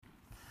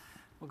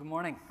Well, good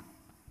morning.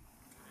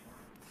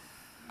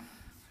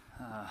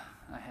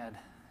 I had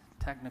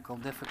technical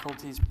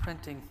difficulties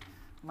printing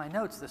my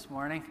notes this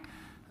morning.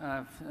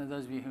 For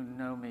those of you who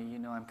know me, you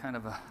know I'm kind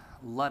of a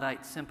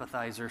Luddite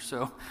sympathizer,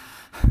 so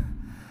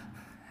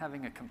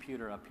having a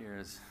computer up here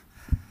is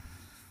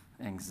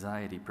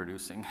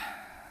anxiety-producing.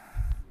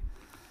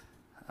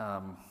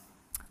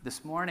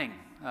 This morning,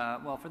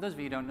 well, for those of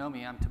you who don't know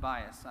me, I'm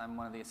Tobias. I'm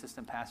one of the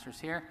assistant pastors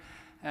here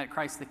at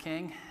Christ the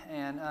King,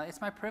 and it's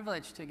my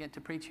privilege to get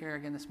to preach here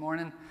again this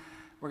morning.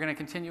 We're going to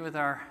continue with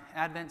our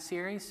Advent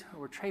series.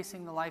 We're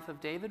tracing the life of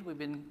David. We've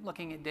been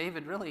looking at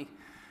David really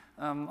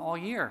all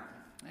year,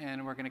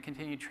 and we're going to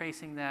continue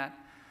tracing that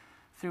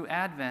through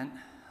Advent,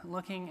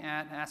 looking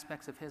at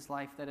aspects of his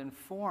life that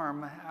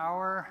inform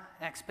our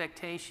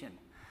expectation,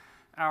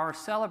 our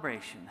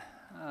celebration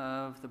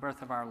of the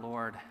birth of our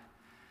Lord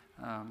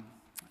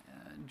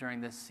during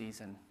this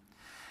season.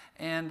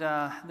 And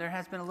there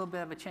has been a little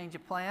bit of a change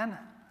of plan.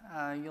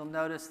 You'll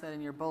notice that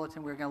in your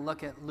bulletin we're going to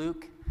look at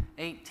Luke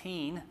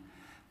 18.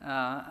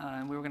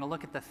 And we were going to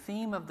look at the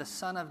theme of the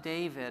Son of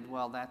David.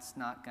 Well, that's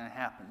not going to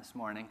happen this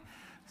morning.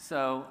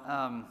 So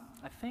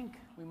I think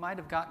we might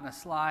have gotten a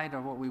slide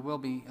or what we will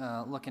be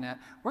looking at.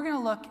 We're going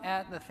to look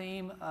at the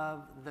theme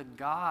of the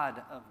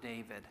God of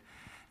David.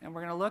 And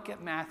we're going to look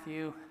at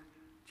Matthew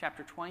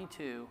chapter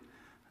 22,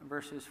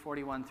 verses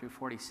 41 through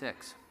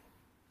 46.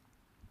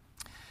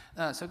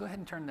 So go ahead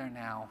and turn there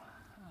now.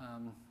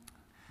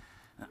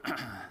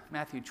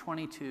 Matthew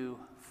 22,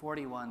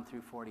 41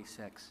 through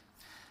 46.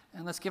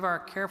 And let's give our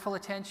careful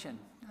attention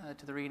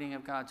to the reading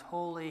of God's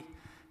holy,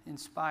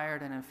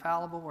 inspired, and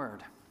infallible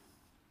word.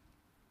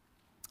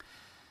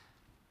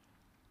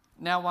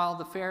 Now, while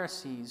the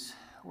Pharisees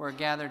were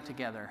gathered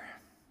together,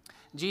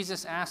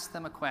 Jesus asked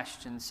them a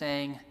question,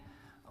 saying,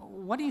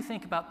 "What do you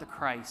think about the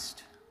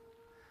Christ?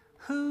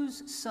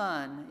 Whose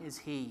son is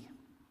he?"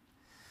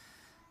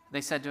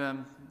 They said to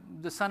him,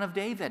 "The son of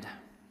David."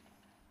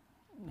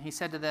 He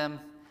said to them,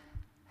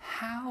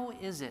 "How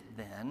is it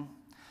then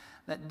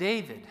that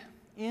David,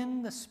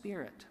 in the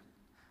Spirit,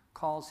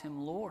 calls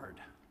him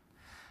Lord,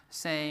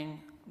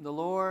 saying, 'The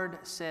Lord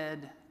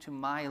said to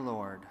my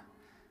Lord,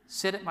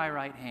 sit at my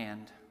right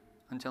hand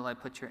until I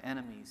put your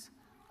enemies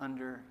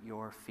under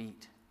your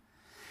feet?'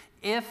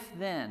 If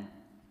then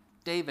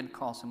David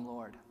calls him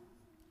Lord,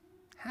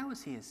 how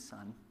is he his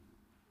son?"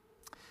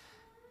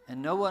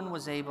 And no one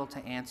was able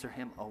to answer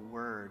him a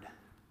word,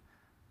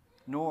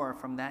 nor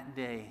from that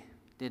day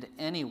did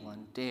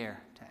anyone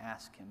dare to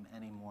ask him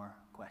any more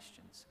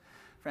questions.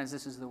 Friends,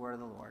 this is the word of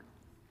the Lord.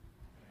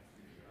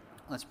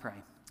 Let's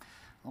pray.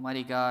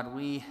 Almighty God,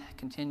 we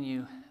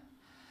continue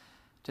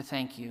to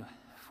thank you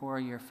for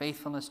your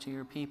faithfulness to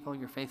your people,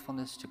 your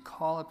faithfulness to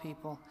call a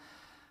people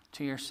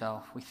to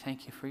yourself. We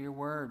thank you for your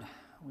word.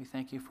 We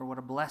thank you for what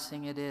a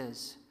blessing it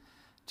is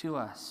to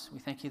us. We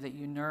thank you that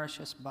you nourish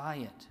us by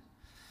it.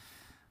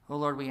 Oh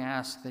Lord, we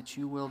ask that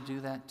you will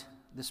do that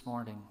this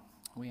morning.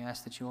 We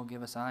ask that you will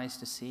give us eyes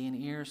to see and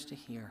ears to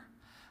hear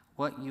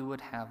what you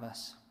would have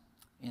us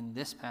in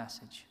this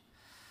passage.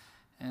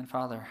 And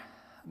Father,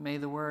 may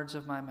the words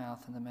of my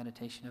mouth and the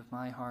meditation of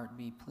my heart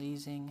be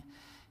pleasing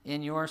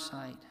in your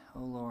sight,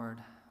 O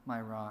Lord,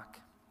 my rock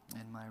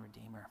and my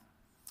redeemer.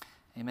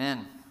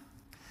 Amen.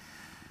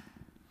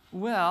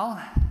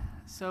 Well,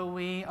 so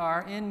we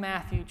are in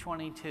Matthew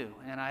 22,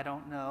 and I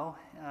don't know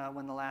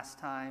when the last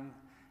time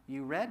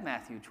you read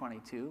Matthew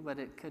 22, but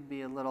it could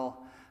be a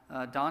little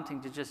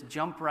daunting to just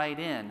jump right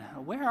in.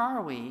 Where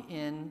are we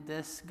in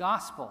this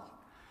gospel?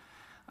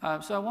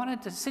 So I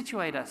wanted to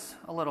situate us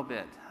a little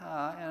bit.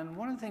 And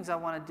one of the things I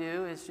want to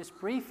do is just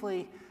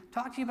briefly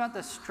talk to you about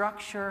the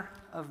structure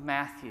of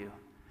Matthew.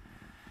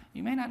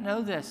 You may not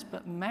know this,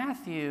 but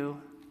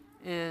Matthew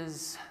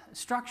is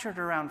structured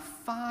around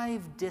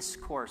 5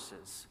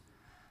 discourses.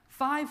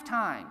 5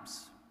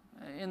 times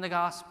in the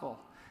gospel,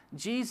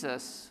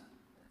 Jesus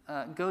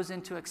goes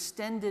into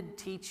extended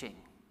teaching.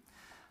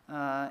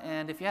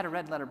 And if you had a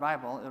red letter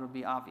Bible, it would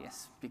be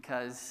obvious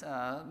because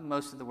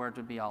most of the words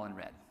would be all in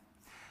red.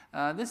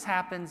 This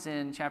happens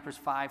in chapters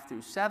 5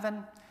 through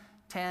 7,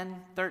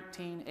 10,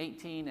 13,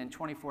 18, and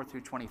 24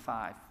 through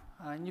 25.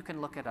 And you can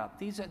look it up.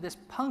 This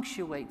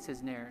punctuates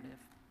his narrative.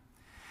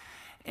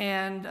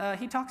 And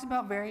he talks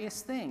about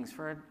various things.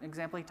 For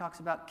example, he talks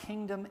about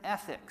kingdom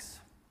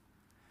ethics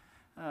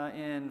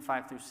in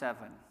 5 through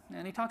 7.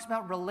 And he talks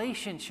about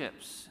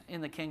relationships in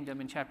the kingdom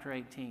in chapter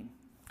 18.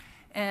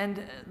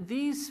 And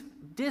these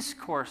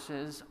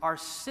discourses are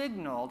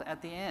signaled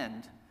at the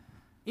end,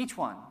 each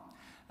one.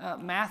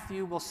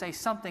 Matthew will say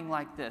something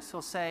like this.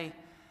 He'll say,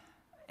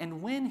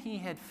 "And when he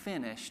had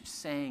finished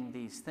saying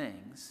these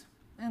things,"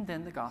 and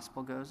then the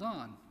gospel goes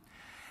on.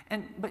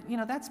 But you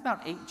know, that's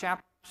about 8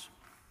 chapters.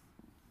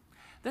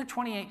 There are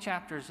 28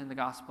 chapters in the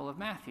Gospel of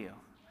Matthew.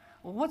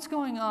 Well, what's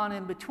going on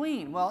in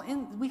between? Well,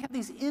 we have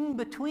these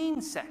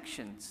in-between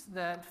sections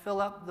that fill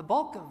up the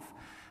bulk of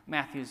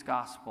Matthew's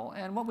gospel.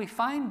 And what we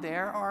find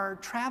there are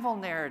travel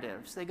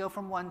narratives. They go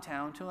from one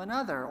town to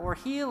another, or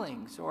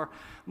healings, or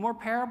more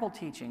parable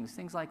teachings,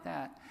 things like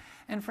that.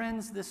 And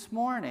friends, this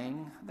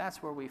morning,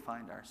 that's where we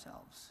find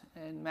ourselves.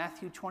 In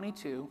Matthew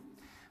 22,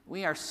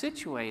 we are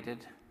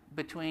situated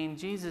between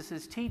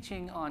Jesus'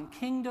 teaching on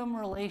kingdom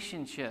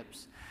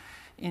relationships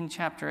in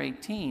chapter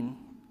 18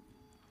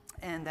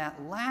 and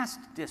that last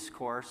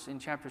discourse in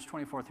chapters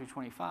 24 through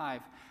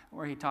 25,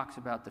 where he talks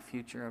about the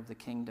future of the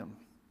kingdom.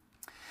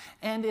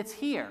 And it's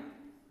here,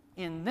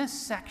 in this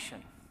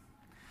section,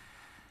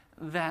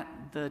 that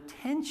the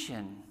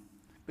tension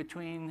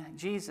between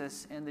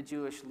Jesus and the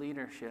Jewish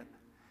leadership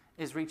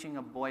is reaching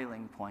a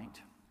boiling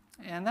point.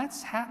 And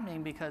that's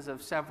happening because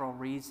of several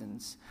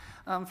reasons.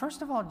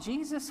 First of all,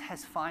 Jesus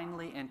has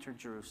finally entered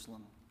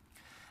Jerusalem.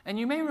 And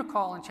you may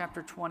recall in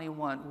chapter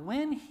 21,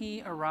 when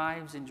he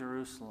arrives in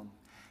Jerusalem,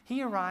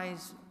 he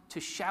arrives to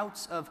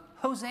shouts of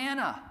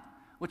Hosanna,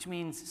 which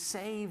means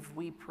save,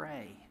 we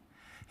pray.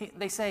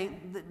 They say,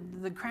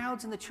 the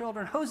crowds and the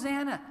children,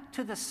 Hosanna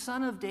to the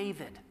Son of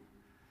David.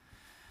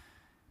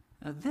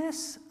 Now,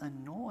 this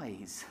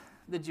annoys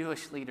the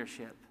Jewish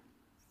leadership.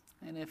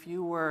 And if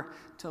you were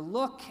to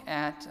look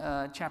at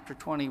chapter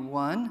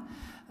 21,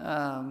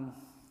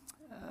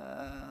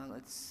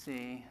 let's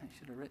see, I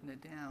should have written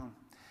it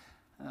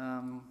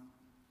down.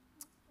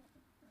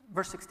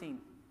 Verse 16.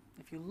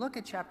 If you look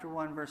at chapter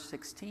 1, verse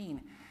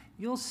 16,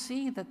 you'll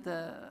see that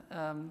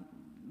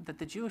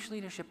the Jewish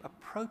leadership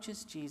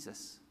approaches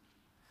Jesus.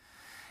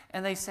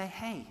 And they say,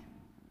 hey,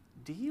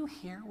 do you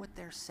hear what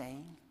they're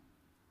saying?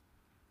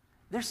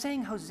 They're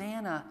saying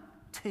Hosanna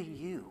to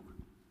you.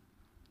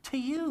 To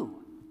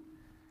you.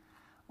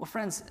 Well,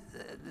 friends,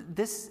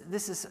 this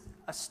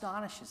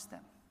astonishes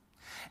them.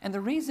 And the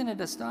reason it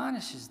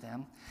astonishes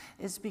them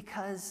is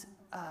because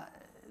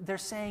they're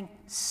saying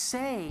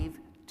save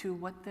to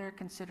what they're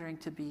considering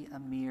to be a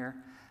mere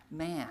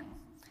man.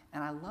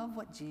 And I love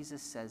what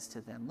Jesus says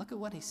to them. Look at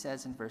what he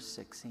says in verse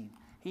 16.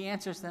 He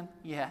answers them,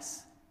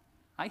 yes,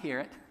 I hear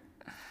it.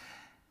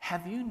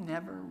 Have you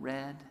never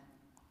read,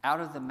 out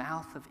of the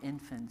mouth of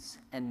infants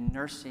and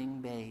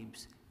nursing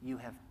babes, you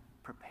have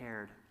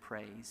prepared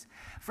praise?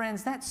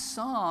 Friends, that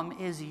psalm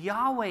is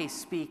Yahweh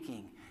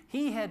speaking.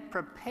 He had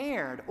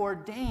prepared,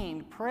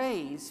 ordained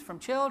praise from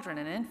children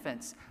and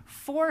infants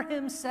for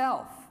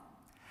himself.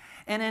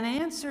 And in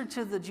answer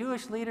to the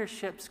Jewish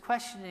leadership's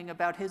questioning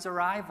about his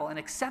arrival and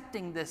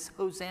accepting this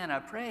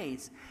Hosanna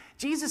praise,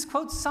 Jesus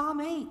quotes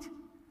Psalm 8.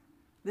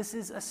 This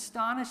is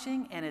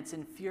astonishing and it's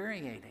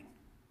infuriating.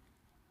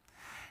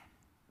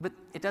 But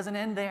it doesn't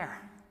end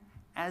there.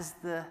 As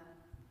the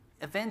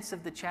events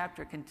of the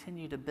chapter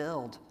continue to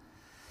build,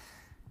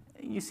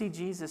 you see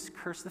Jesus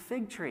curse the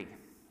fig tree.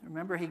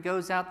 Remember, he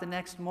goes out the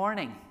next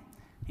morning.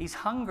 He's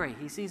hungry.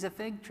 He sees a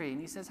fig tree and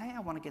he says, hey, I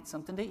want to get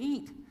something to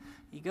eat.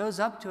 He goes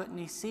up to it and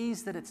he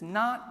sees that it's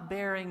not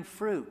bearing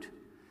fruit.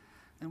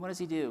 And what does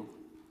he do?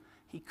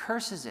 He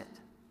curses it.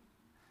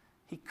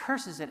 He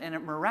curses it and it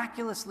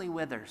miraculously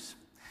withers.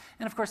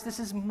 And of course, this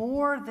is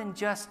more than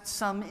just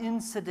some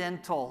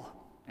incidental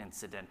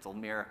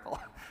miracle.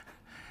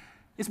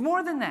 It's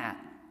more than that.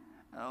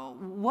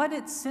 What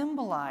it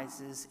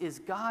symbolizes is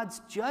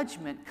God's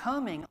judgment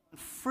coming on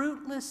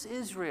fruitless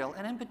Israel,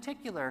 and in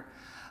particular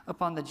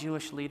upon the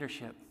Jewish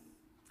leadership.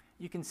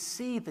 You can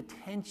see the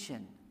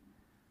tension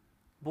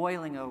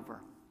boiling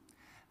over.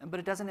 But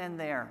it doesn't end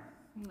there.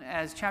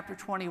 As chapter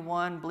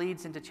 21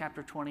 bleeds into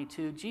chapter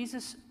 22,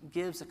 Jesus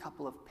gives a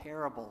couple of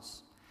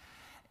parables.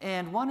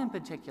 And one in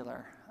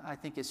particular, I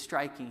think, is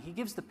striking. He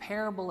gives the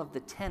parable of the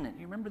tenant.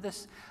 You remember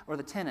this, or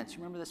the tenants. You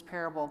remember this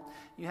parable?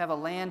 You have a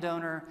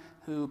landowner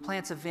who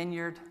plants a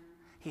vineyard.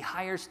 He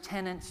hires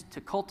tenants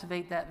to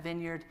cultivate that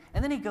vineyard,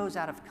 and then he goes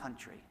out of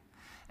country.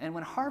 And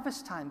when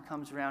harvest time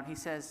comes around, he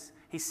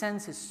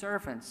sends his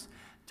servants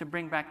to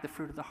bring back the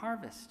fruit of the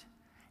harvest.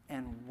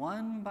 And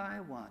one by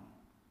one,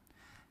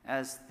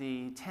 as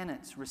the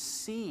tenants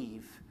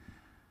receive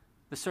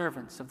the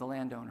servants of the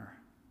landowner,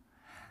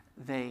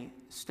 they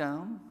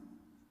stone,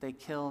 they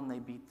kill, and they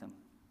beat them.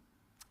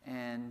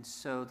 And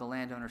so the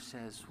landowner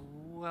says,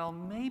 well,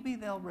 maybe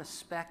they'll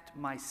respect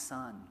my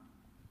son.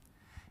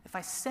 If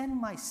I send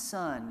my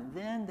son,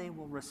 then they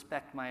will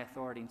respect my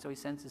authority. And so he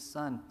sends his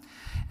son.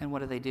 And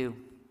what do?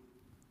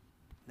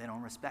 They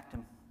don't respect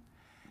him.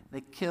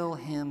 They kill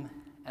him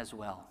as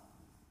well.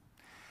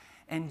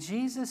 And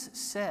Jesus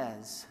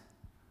says,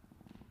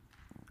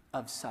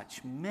 of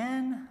such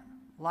men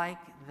like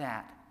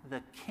that,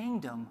 the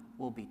kingdom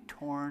will be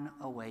torn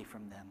away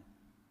from them.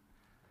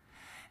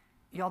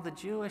 Y'all, the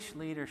Jewish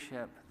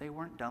leadership, they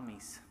weren't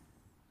dummies.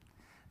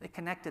 They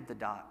connected the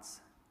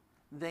dots.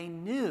 They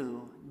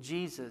knew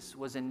Jesus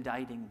was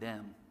indicting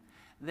them.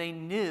 They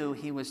knew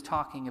he was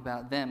talking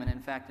about them. And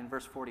in fact, in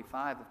verse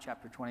 45 of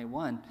chapter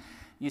 21,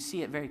 you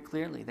see it very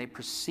clearly. They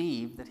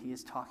perceive that he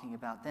is talking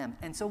about them.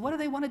 And so what do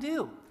they want to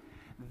do?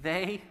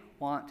 They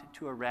want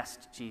to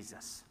arrest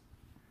Jesus.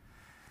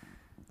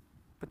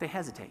 But they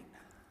hesitate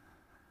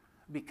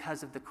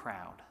because of the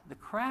crowd. The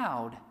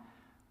crowd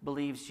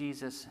believes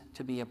Jesus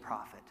to be a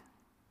prophet.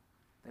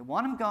 They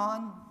want him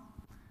gone,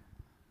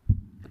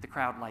 but the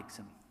crowd likes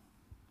him.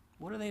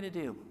 What are they to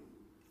do?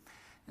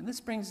 And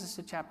this brings us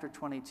to chapter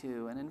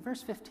 22. And in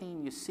verse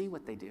 15, you see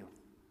what they do.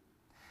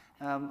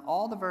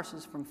 all the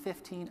verses from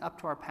 15 up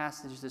to our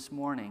passage this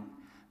morning,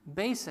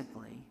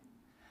 basically,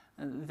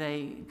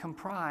 they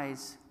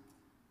comprise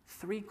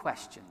three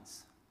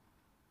questions.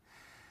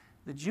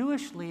 The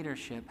Jewish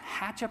leadership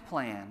hatch a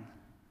plan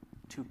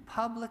to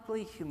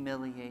publicly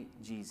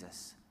humiliate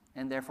Jesus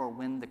and therefore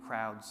win the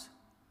crowd's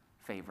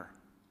favor.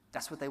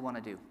 That's what they want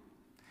to do.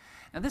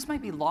 Now, this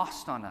might be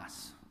lost on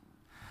us.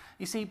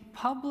 You see,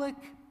 public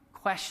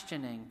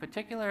questioning,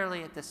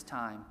 particularly at this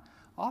time,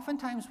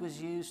 oftentimes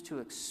was used to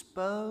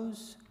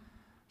expose,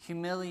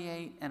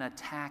 humiliate, and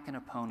attack an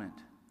opponent.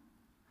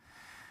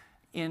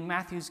 In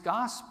Matthew's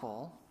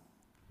gospel,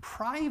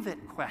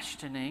 private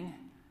questioning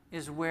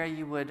is where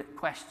you would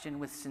question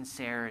with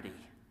sincerity.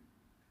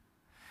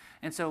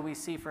 And so we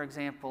see, for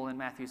example, in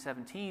Matthew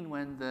 17,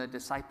 when the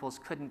disciples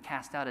couldn't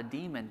cast out a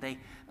demon,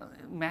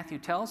 Matthew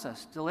tells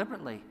us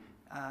deliberately,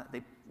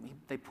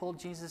 they pulled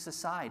Jesus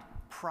aside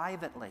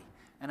privately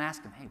and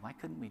asked him, hey, why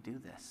couldn't we do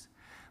this?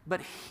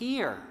 But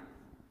here,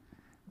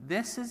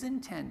 this is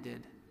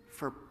intended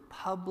for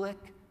public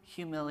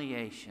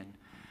humiliation,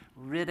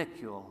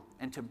 ridicule,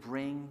 and to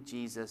bring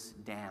Jesus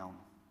down.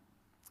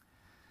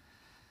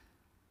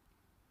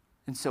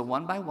 And so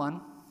one by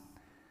one,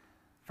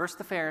 first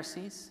the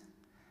Pharisees,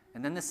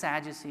 and then the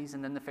Sadducees,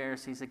 and then the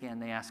Pharisees again,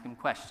 they ask him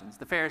questions.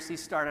 The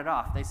Pharisees started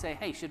off. They say,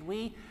 hey, should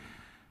we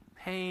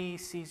pay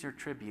Caesar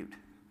tribute?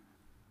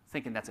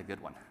 Thinking that's a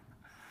good one.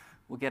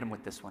 We'll get him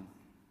with this one.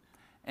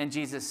 And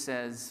Jesus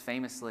says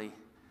famously,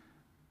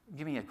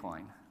 give me a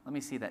coin. Let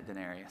me see that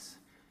denarius.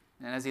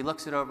 And as he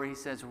looks it over, he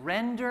says,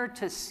 render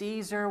to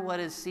Caesar what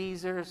is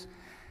Caesar's,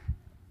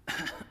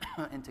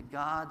 and to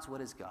God's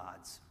what is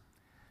God's.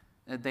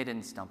 They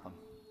didn't stump him.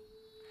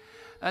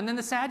 And then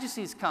the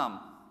Sadducees come,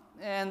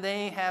 and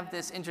they have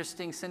this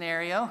interesting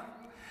scenario.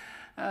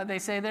 They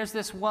say there's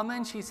this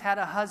woman, she's had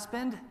a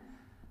husband,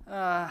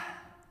 but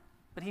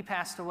he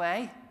passed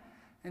away.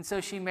 And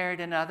so she married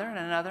another and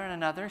another and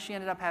another. She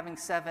ended up having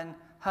 7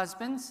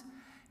 husbands,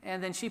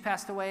 and then she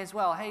passed away as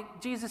well. Hey,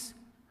 Jesus,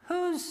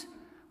 whose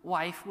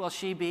wife will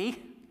she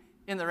be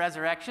in the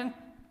resurrection?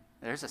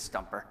 There's a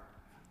stumper.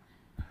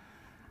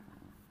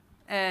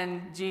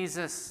 And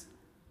Jesus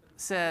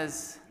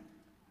says,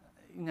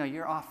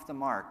 you're off the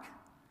mark.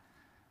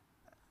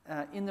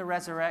 In the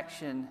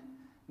resurrection,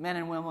 men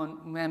and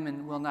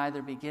women will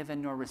neither be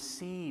given nor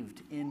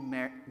received in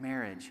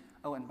marriage.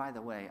 Oh, and by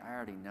the way, I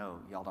already know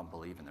y'all don't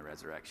believe in the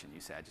resurrection, you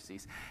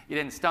Sadducees. You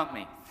didn't stump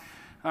me.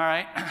 All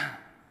right?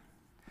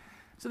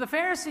 So the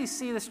Pharisees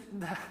see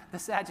the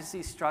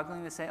Sadducees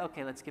struggling. They say,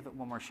 okay, let's give it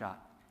one more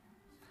shot.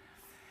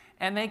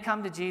 And they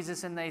come to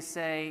Jesus and they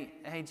say,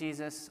 hey,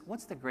 Jesus,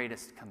 what's the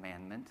greatest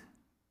commandment?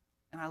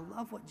 And I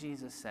love what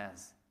Jesus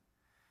says.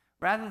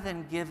 Rather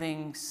than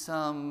giving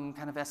some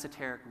kind of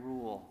esoteric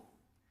rule,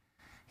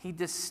 he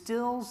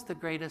distills the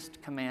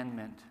greatest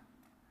commandment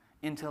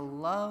into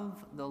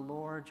love the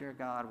Lord your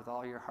God with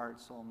all your heart,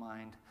 soul,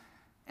 mind.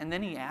 And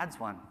then he adds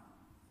one,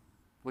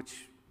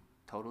 which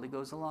totally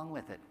goes along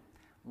with it.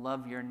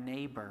 Love your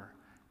neighbor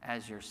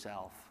as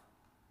yourself.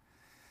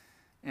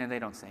 And they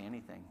don't say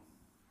anything.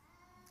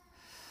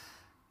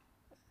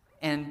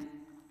 And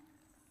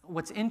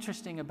what's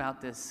interesting about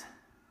this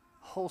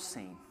whole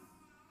scene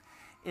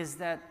is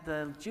that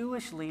the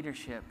Jewish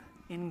leadership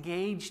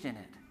engaged in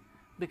it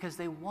because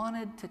they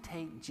wanted to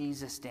take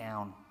Jesus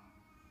down.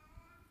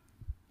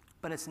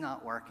 But it's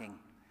not working.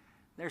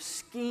 Their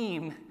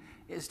scheme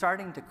is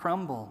starting to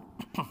crumble.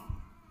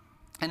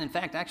 And in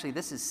fact, actually,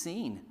 this is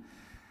seen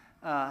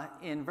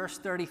in verse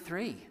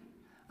 33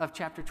 of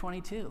chapter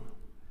 22.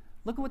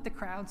 Look at what the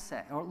crowd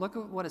said, or look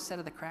at what is said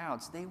of the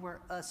crowds. They were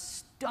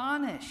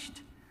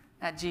astonished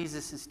at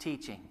Jesus'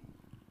 teaching.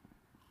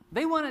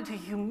 They wanted to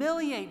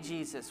humiliate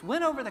Jesus,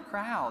 win over the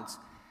crowds,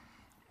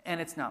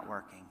 and it's not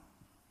working.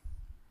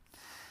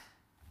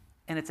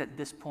 And it's at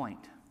this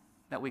point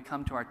that we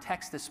come to our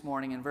text this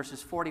morning in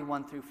verses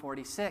 41 through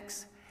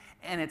 46.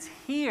 And it's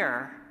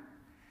here,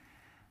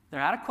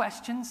 they're out of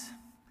questions,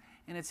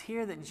 and it's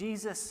here that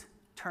Jesus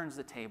turns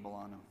the table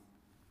on them.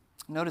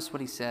 Notice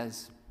what he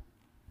says.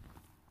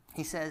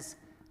 He says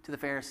to the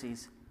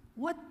Pharisees,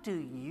 what do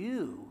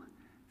you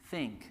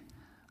think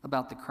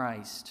about the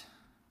Christ?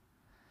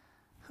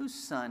 Whose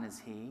son is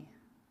he?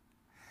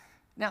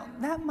 Now,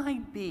 that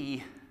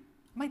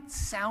might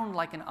sound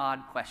like an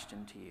odd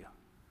question to you.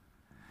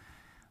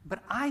 But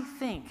I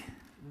think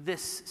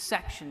this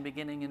section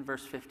beginning in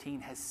verse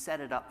 15 has set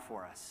it up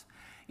for us.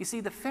 You see,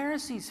 the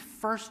Pharisees'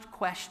 first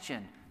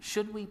question,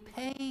 should we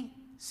pay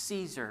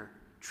Caesar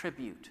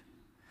tribute?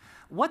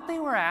 What they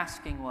were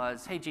asking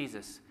was, hey,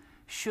 Jesus,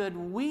 should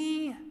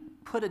we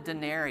put a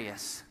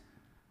denarius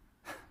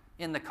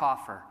in the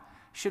coffer?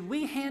 Should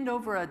we hand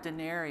over a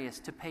denarius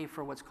to pay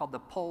for what's called the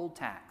poll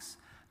tax?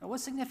 Now,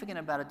 what's significant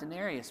about a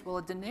denarius? Well,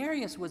 a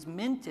denarius was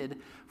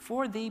minted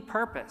for the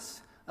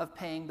purpose of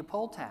paying the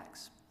poll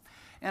tax.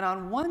 And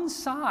on one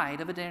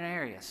side of a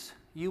denarius,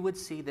 you would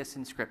see this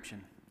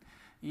inscription.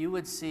 You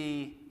would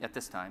see, at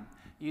this time,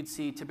 you'd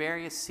see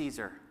Tiberius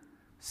Caesar,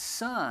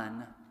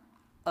 son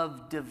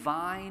of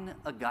divine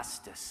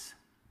Augustus.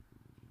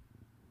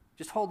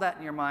 Just hold that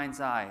in your mind's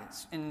eye.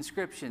 It's an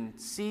inscription,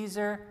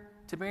 Caesar,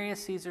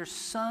 Tiberius Caesar,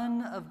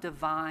 son of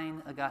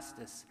divine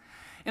Augustus.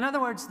 In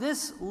other words,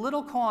 this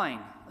little coin,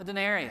 a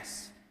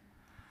denarius,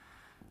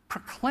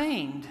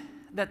 proclaimed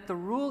that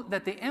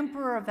the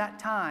emperor of that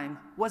time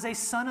was a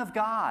son of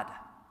God.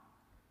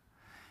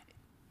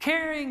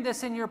 Carrying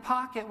this in your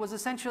pocket was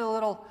essentially a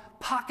little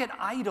pocket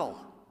idol.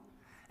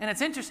 And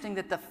it's interesting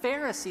that the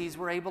Pharisees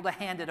were able to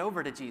hand it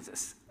over to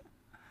Jesus.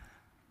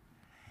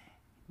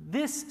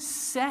 This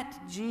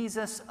set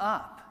Jesus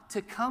up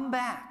to come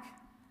back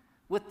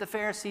with the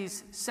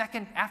Pharisees'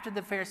 after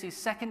the Pharisees'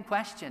 second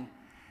question,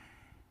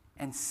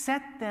 and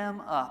set them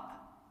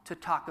up to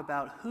talk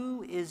about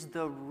who is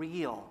the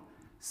real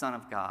Son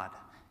of God.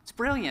 It's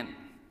brilliant.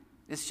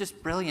 It's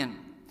just brilliant.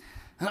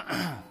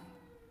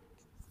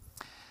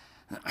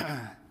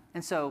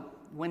 And so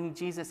when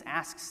Jesus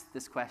asks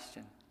this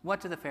question, what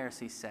do the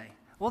Pharisees say?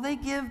 Well, they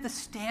give the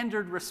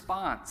standard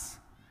response.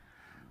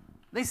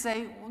 They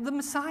say, well, the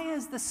Messiah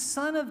is the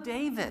son of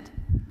David.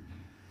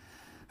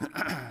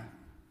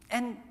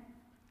 and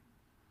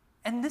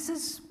this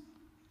is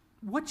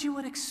what you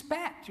would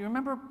expect. You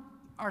remember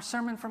our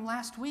sermon from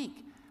last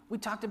week? We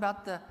talked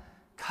about the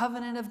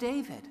covenant of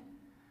David.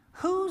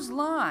 Whose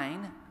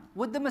line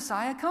would the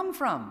Messiah come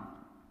from?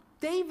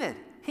 David.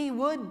 He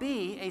would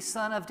be a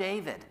son of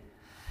David.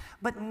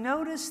 But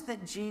notice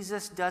that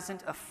Jesus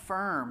doesn't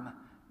affirm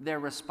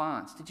their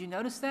response. Did you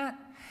notice that?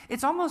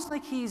 It's almost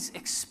like he's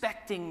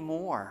expecting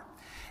more.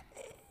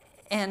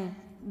 And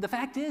the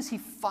fact is, he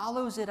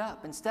follows it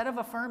up. Instead of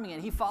affirming it,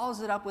 he follows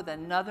it up with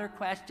another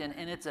question,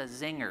 and it's a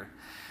zinger.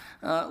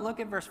 Look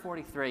at verse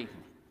 43.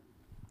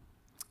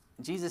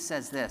 Jesus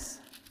says this.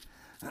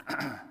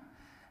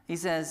 He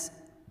says,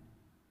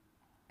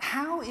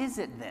 "How is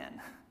it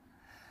then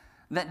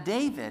that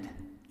David,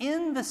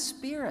 in the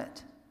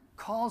Spirit,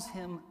 calls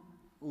him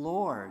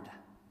Lord?"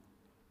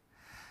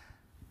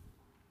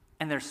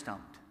 And they're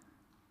stumped.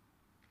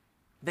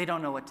 They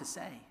don't know what to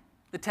say.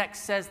 The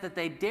text says that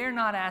they dare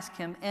not ask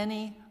him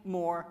any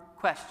more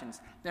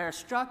questions. They're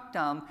struck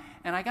dumb,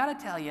 and I got to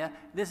tell you,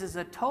 this is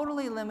a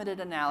totally limited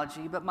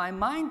analogy, but my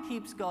mind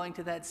keeps going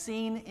to that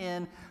scene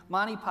in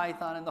Monty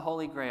Python and the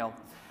Holy Grail.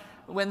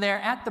 When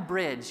they're at the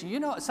bridge,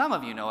 some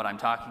of you know what I'm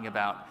talking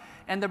about.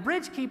 And the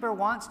bridge keeper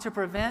wants to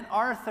prevent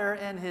Arthur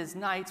and his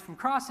knights from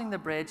crossing the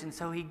bridge, and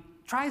so he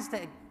tries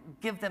to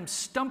give them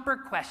stumper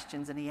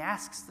questions, and he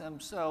asks them,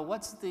 so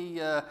what's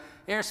the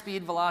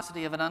airspeed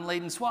velocity of an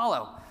unladen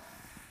swallow?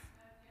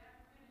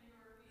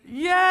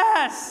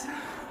 Yes!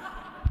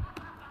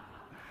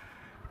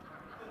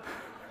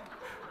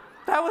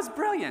 That was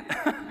brilliant.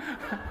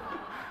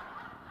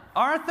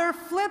 Arthur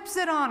flips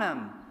it on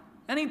him,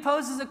 and he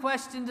poses a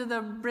question to the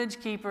bridge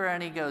keeper,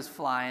 and he goes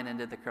flying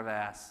into the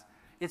crevasse.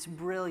 It's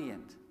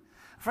brilliant.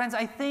 Friends,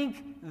 I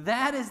think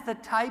that is the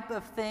type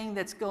of thing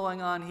that's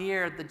going on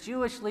here. The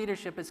Jewish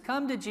leadership has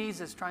come to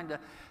Jesus trying to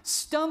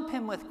stump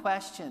him with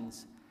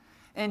questions.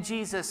 And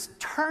Jesus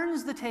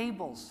turns the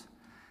tables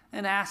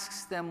and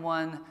asks them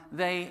one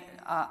they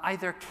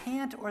either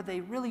can't or they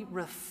really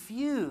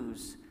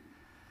refuse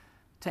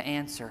to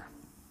answer.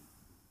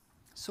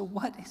 So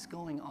what is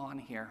going on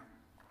here?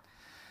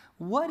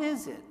 What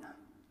is it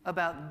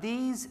about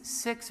these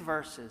 6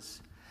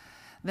 verses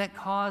that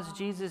caused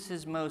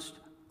Jesus' most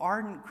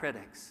ardent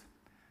critics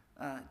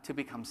to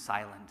become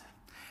silent?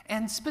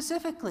 And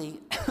specifically,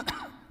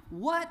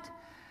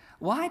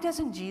 why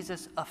doesn't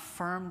Jesus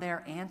affirm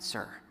their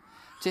answer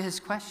to his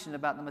question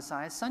about the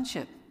Messiah's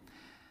sonship?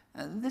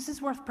 This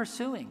is worth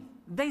pursuing.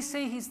 They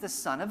say he's the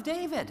son of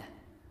David.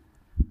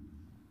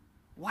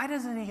 Why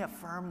doesn't he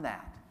affirm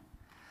that?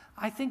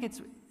 I think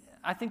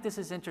this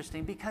is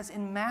interesting because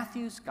in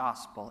Matthew's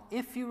gospel,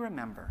 if you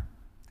remember,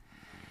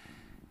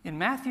 in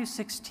Matthew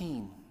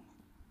 16,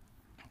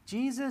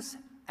 Jesus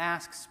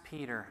asks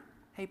Peter,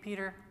 "Hey,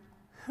 Peter,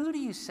 who do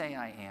you say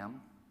I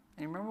am?"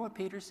 And you remember what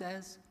Peter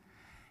says?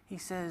 He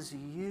says,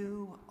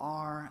 "You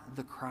are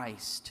the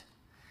Christ."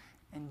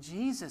 And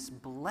Jesus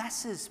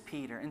blesses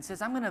Peter and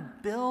says, "I'm going to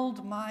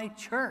build my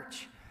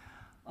church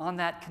on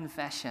that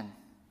confession."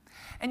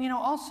 And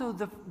also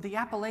the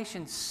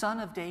appellation Son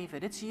of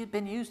David, it's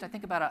been used, I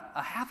think, about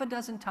a half a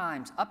dozen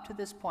times up to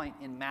this point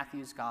in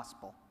Matthew's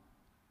gospel.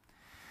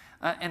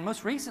 And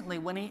most recently,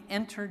 when he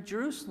entered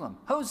Jerusalem,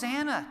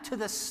 "Hosanna to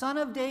the Son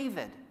of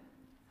David."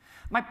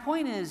 My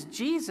point is,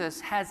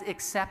 Jesus has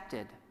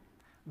accepted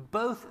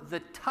both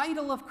the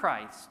title of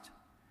Christ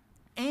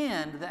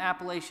and the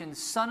appellation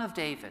Son of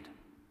David.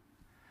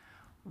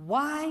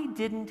 Why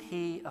didn't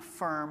he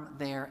affirm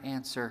their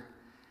answer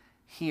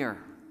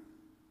here?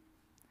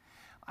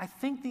 I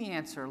think the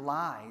answer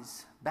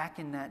lies back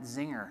in that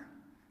zinger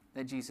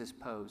that Jesus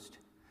posed,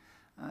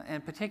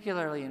 and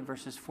particularly in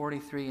verses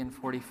 43 and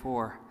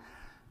 44.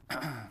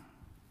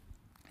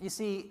 You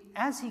see,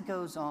 as he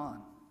goes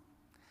on,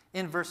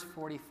 in verse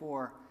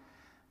 44,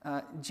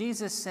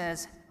 Jesus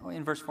says,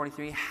 in verse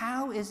 43,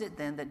 "How is it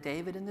then that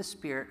David in the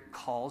Spirit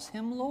calls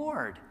him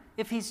Lord?"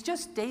 If he's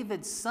just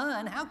David's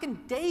son, how can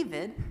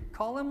David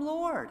call him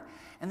Lord?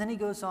 And then he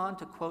goes on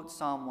to quote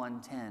Psalm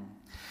 110.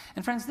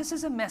 And friends, this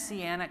is a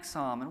messianic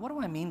psalm. And what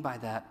do I mean by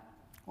that?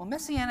 Well,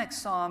 messianic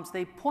psalms,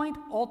 they point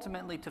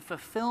ultimately to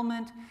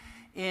fulfillment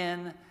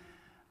in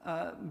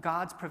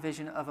God's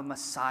provision of a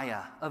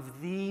Messiah,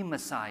 of the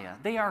Messiah.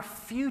 They are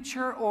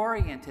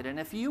future-oriented. And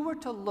if you were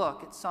to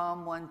look at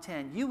Psalm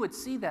 110, you would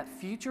see that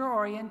future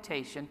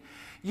orientation.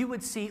 You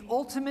would see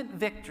ultimate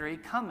victory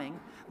coming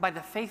by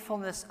the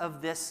faithfulness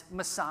of this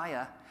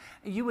Messiah.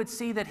 You would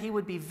see that he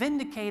would be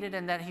vindicated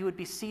and that he would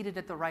be seated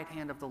at the right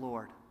hand of the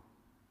Lord.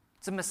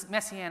 It's a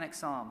messianic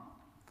psalm.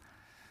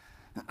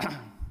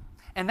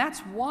 And that's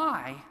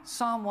why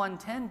Psalm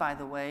 110, by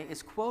the way,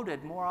 is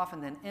quoted more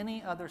often than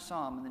any other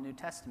psalm in the New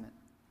Testament.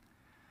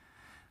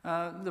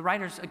 The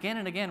writers again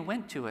and again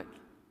went to it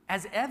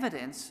as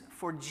evidence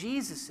for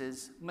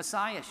Jesus'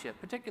 messiahship,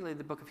 particularly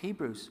the book of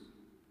Hebrews.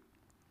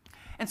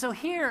 And so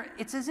here,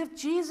 it's as if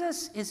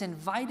Jesus is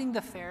inviting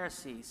the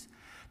Pharisees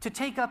to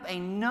take up a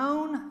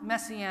known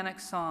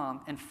messianic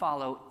psalm and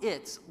follow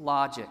its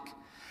logic.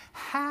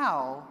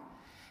 How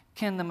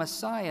can the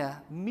Messiah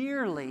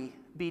merely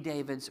be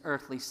David's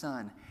earthly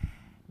son?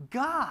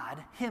 God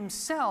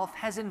himself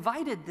has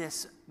invited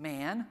this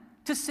man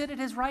to sit at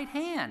his right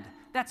hand.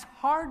 That's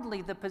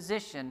hardly the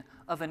position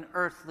of an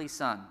earthly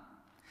son.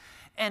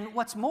 And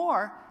what's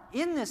more,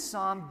 in this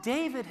psalm,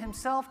 David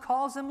himself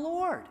calls him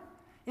Lord.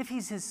 If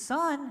he's his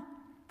son,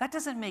 that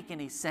doesn't make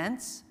any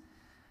sense.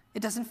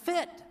 It doesn't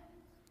fit.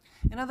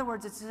 In other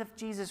words, it's as if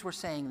Jesus were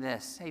saying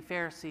this: hey,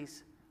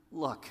 Pharisees,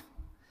 look,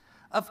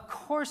 of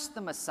course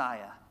the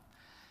Messiah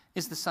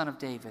is the son of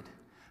David.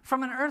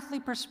 From an earthly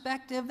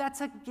perspective, that's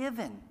a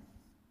given.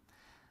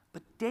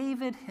 But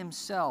David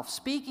himself,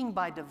 speaking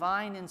by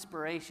divine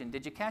inspiration,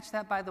 did you catch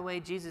that, by the way?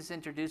 Jesus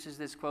introduces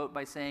this quote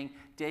by saying,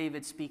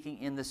 David speaking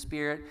in the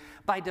Spirit.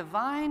 By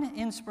divine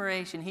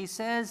inspiration, he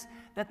says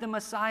that the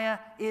Messiah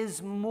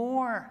is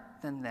more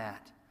than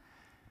that.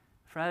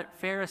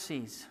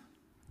 Pharisees,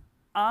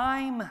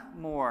 I'm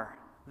more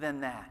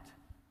than that.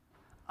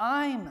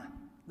 I'm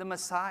the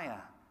Messiah,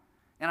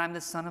 and I'm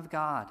the Son of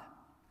God.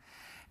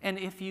 And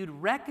if you'd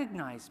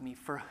recognize me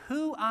for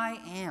who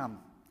I am,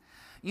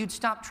 you'd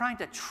stop trying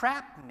to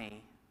trap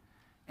me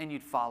and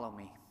you'd follow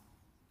me.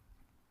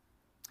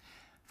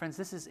 Friends,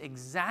 this is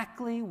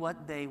exactly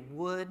what they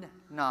would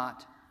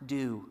not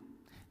do.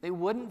 They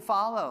wouldn't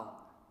follow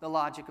the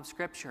logic of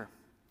Scripture.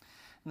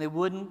 And they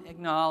wouldn't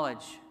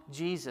acknowledge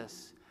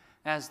Jesus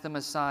as the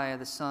Messiah,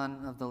 the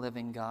Son of the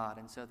living God.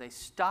 And so they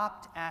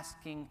stopped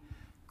asking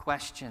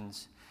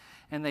questions,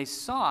 and they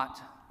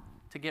sought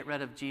to get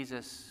rid of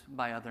Jesus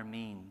by other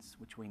means,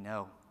 which we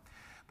know.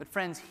 But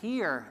friends,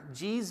 here,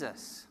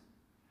 Jesus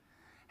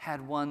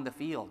had won the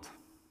field.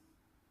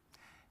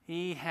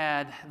 He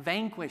had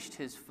vanquished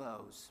his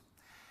foes.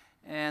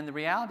 And the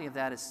reality of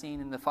that is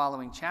seen in the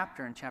following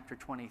chapter, in chapter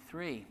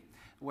 23,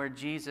 where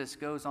Jesus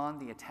goes on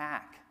the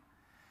attack.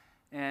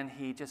 And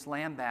he just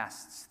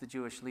lambasts the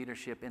Jewish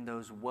leadership in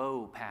those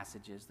woe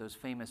passages, those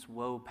famous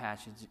woe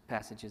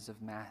passages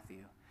of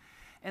Matthew.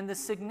 And the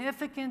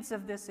significance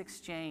of this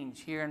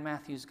exchange here in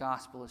Matthew's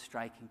gospel is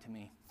striking to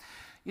me.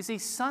 You see,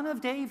 Son of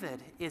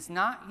David is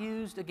not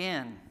used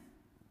again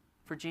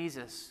for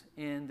Jesus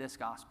in this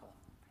gospel.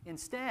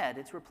 Instead,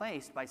 it's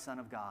replaced by Son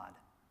of God.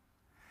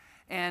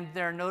 And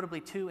there are notably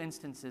two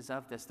instances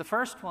of this. The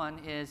first one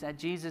is at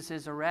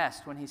Jesus'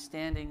 arrest when he's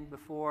standing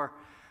before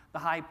the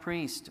high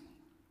priest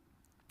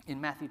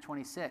in Matthew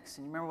 26.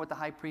 And you remember what the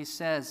high priest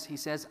says? He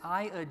says,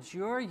 I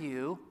adjure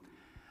you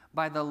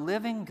by the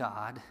living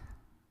God,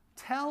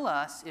 tell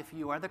us if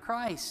you are the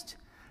Christ,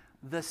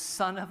 the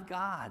Son of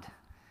God.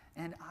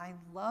 And I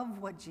love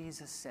what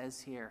Jesus says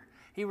here.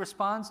 He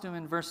responds to him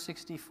in verse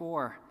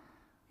 64.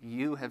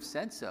 You have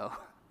said so.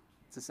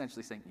 It's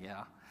essentially saying,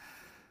 yeah.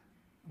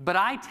 But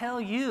I tell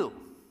you,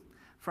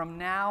 from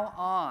now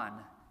on,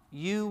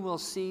 you will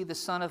see the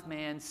Son of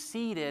Man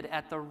seated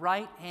at the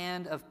right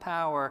hand of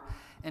power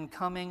and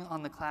coming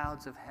on the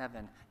clouds of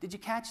heaven. Did you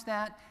catch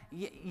that?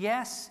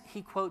 Yes,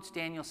 he quotes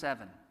Daniel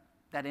 7,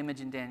 that image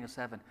in Daniel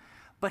 7.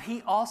 But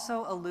he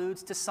also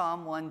alludes to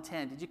Psalm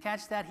 110. Did you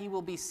catch that? He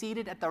will be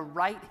seated at the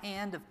right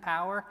hand of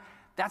power.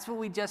 That's what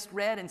we just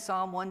read in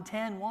Psalm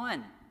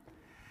 110:1.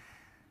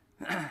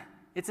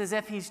 It's as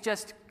if he's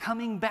just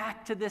coming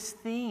back to this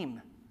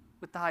theme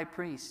with the high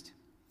priest.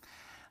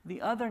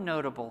 The other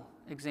notable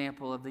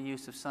example of the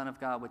use of Son of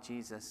God with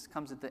Jesus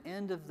comes at the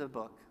end of the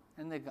book,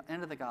 in the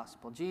end of the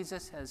gospel.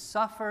 Jesus has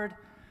suffered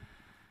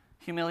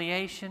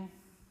humiliation,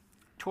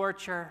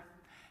 torture,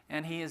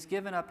 and he has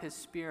given up his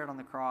spirit on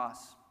the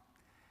cross.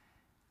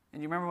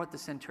 And you remember what the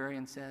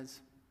centurion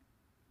says?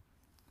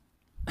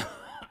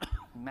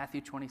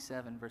 Matthew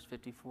 27, verse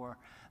 54.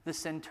 The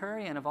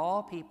centurion of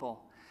all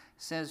people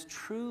says,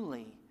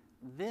 truly,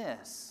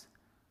 this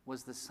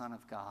was the Son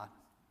of God.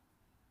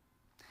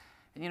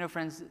 And you know,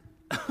 friends,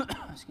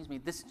 excuse me,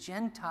 this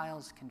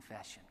Gentiles'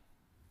 confession,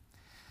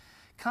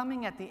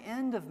 coming at the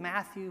end of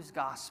Matthew's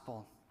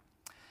gospel,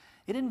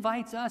 it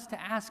invites us to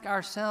ask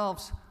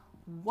ourselves,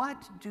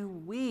 what do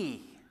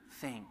we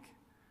think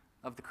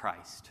of the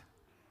Christ?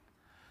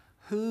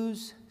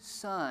 Whose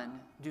son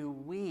do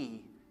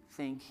we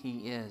think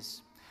he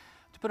is?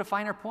 To put a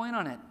finer point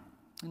on it,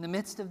 in the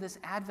midst of this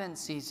Advent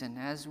season,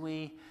 as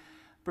we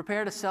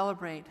prepare to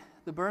celebrate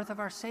the birth of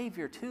our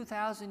Savior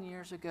 2,000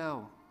 years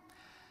ago,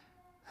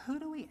 who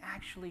do we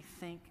actually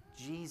think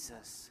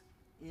Jesus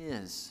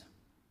is?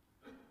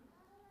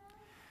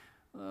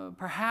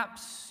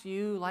 Perhaps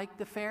you, like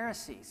the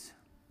Pharisees,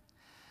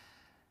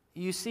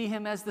 you see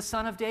him as the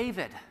son of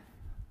David.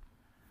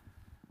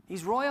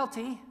 He's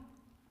royalty.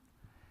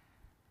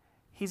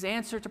 He's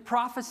answer to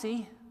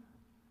prophecy,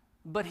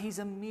 but he's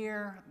a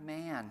mere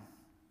man.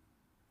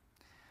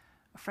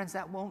 Friends,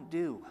 that won't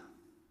do.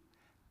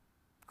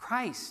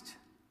 Christ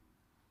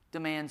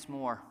demands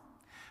more.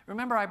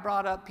 Remember, I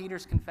brought up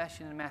Peter's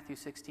confession in Matthew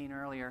 16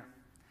 earlier.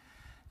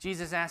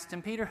 Jesus asked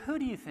him, Peter, who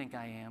do you think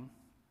I am?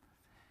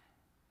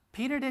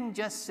 Peter didn't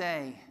just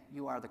say,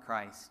 you are the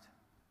Christ.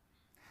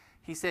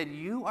 He said,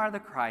 you are the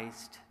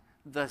Christ,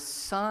 the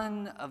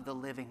Son of the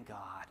living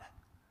God.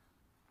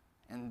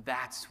 And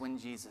that's when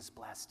Jesus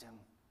blessed him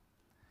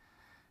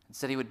and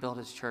said he would build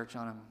his church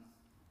on him.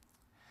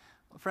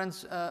 Well,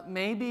 friends,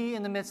 maybe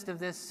in the midst of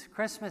this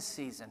Christmas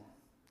season,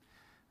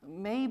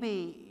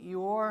 maybe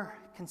your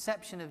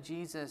conception of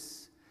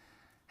Jesus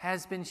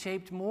has been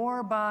shaped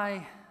more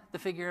by the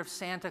figure of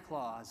Santa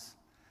Claus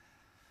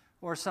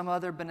or some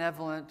other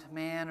benevolent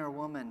man or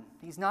woman.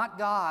 He's not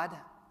God,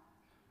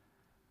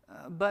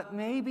 but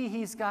maybe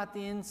he's got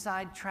the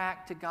inside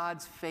track to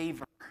God's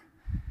favor,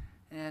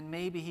 and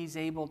maybe he's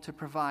able to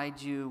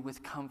provide you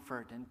with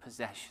comfort and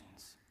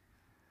possessions.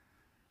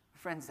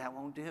 Friends, that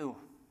won't do.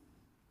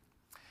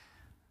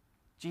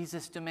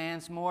 Jesus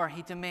demands more.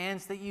 He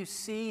demands that you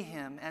see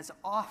him as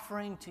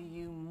offering to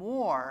you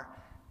more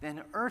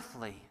than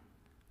earthly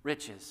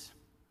riches.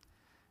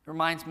 It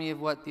reminds me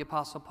of what the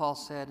Apostle Paul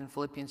said in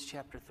Philippians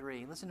chapter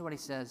 3. Listen to what he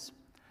says.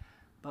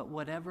 But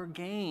whatever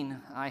gain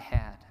I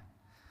had,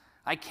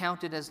 I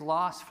counted as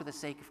loss for the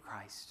sake of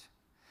Christ.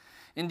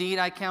 Indeed,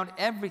 I count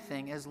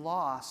everything as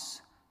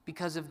loss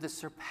because of the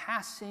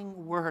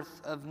surpassing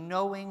worth of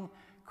knowing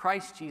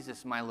Christ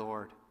Jesus my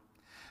Lord.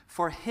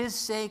 For his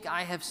sake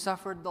I have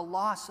suffered the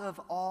loss of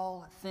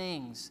all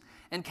things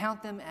and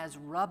count them as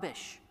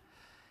rubbish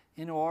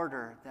in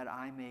order that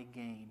I may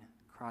gain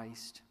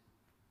Christ.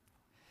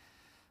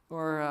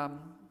 Or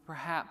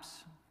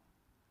perhaps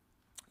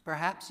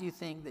you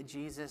think that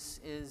Jesus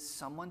is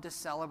someone to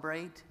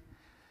celebrate,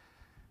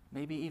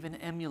 maybe even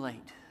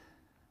emulate.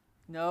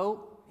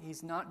 No,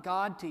 he's not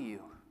God to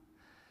you,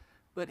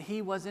 but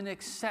he was an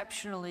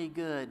exceptionally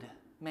good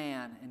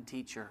man and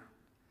teacher.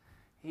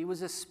 He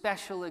was a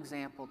special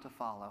example to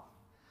follow.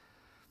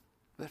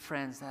 But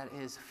friends, that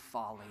is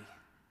folly.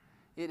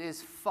 It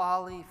is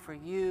folly for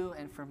you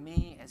and for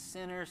me as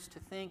sinners to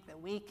think that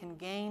we can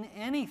gain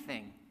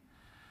anything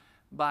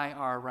by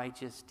our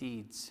righteous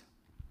deeds.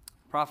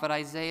 Prophet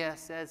Isaiah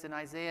says in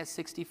Isaiah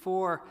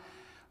 64,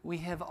 we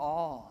have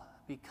all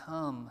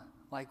become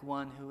like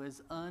one who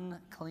is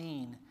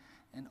unclean,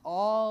 and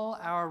all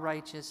our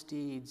righteous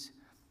deeds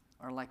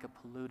are like a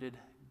polluted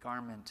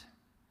garment.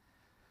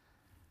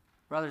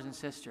 Brothers and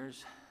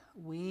sisters,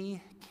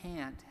 we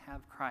can't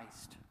have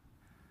Christ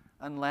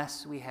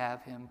unless we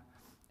have him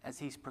as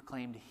he's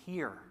proclaimed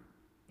here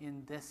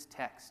in this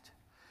text.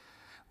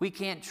 We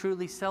can't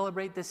truly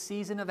celebrate this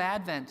season of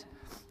Advent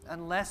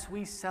unless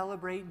we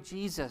celebrate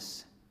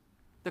Jesus,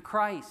 the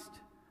Christ,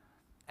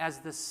 as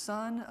the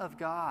Son of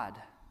God,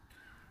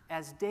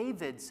 as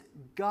David's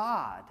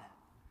God,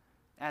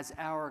 as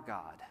our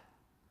God.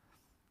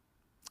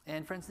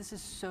 And friends, this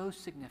is so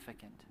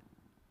significant,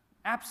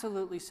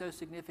 absolutely so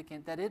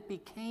significant, that it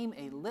became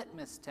a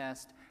litmus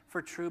test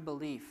for true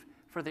belief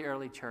for the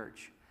early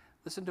church.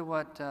 Listen to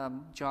what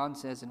John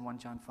says in 1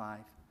 John 5.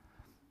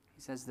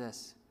 He says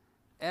this,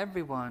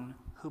 everyone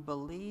who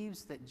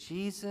believes that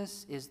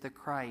Jesus is the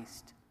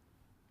Christ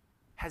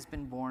has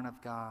been born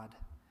of God.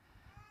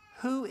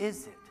 Who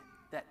is it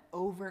that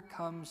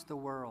overcomes the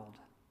world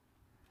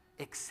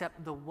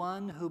except the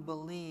one who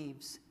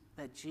believes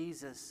that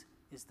Jesus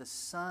is the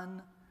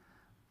Son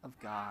of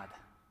God?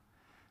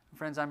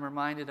 Friends, I'm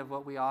reminded of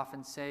what we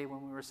often say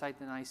when we recite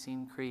the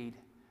Nicene Creed.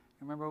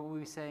 Remember what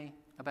we say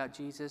about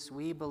Jesus?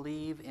 We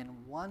believe in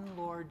one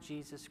Lord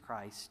Jesus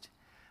Christ,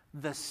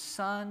 the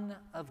Son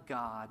of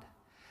God,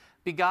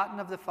 begotten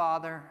of the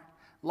Father,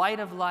 light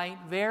of light,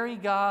 very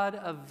God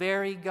of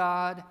very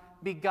God,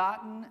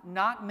 begotten,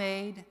 not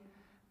made,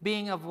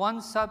 being of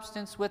one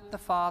substance with the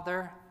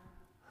Father,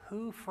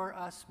 who for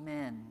us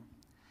men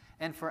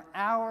and for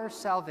our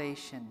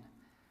salvation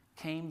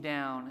came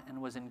down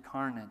and was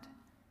incarnate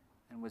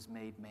and was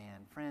made man.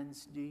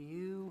 Friends, do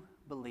you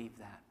believe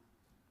that?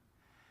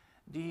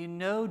 Do you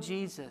know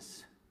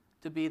Jesus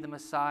to be the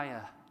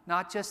Messiah,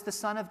 not just the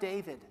Son of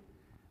David,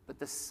 but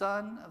the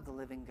Son of the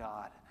living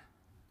God?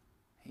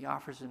 He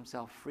offers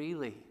himself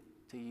freely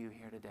to you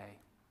here today.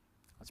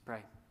 Let's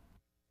pray.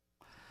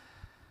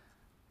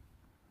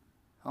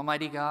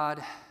 Almighty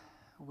God,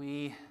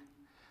 we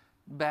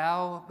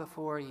bow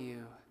before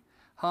you,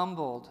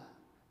 humbled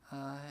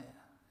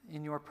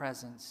in your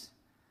presence.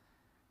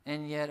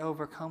 and yet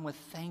overcome with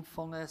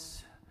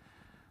thankfulness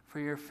for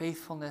your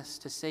faithfulness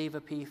to save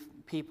a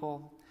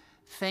people,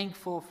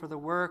 thankful for the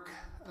work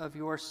of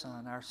your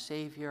Son, our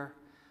Savior.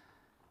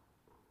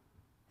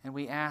 And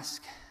we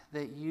ask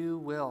that you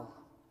will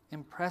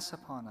impress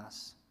upon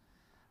us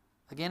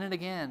again and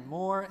again,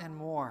 more and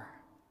more,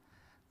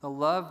 the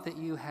love that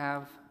you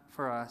have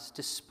for us,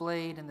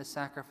 displayed in the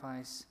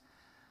sacrifice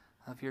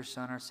of your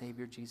Son, our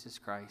Savior, Jesus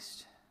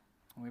Christ.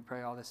 And we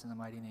pray all this in the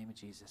mighty name of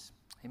Jesus.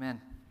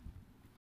 Amen.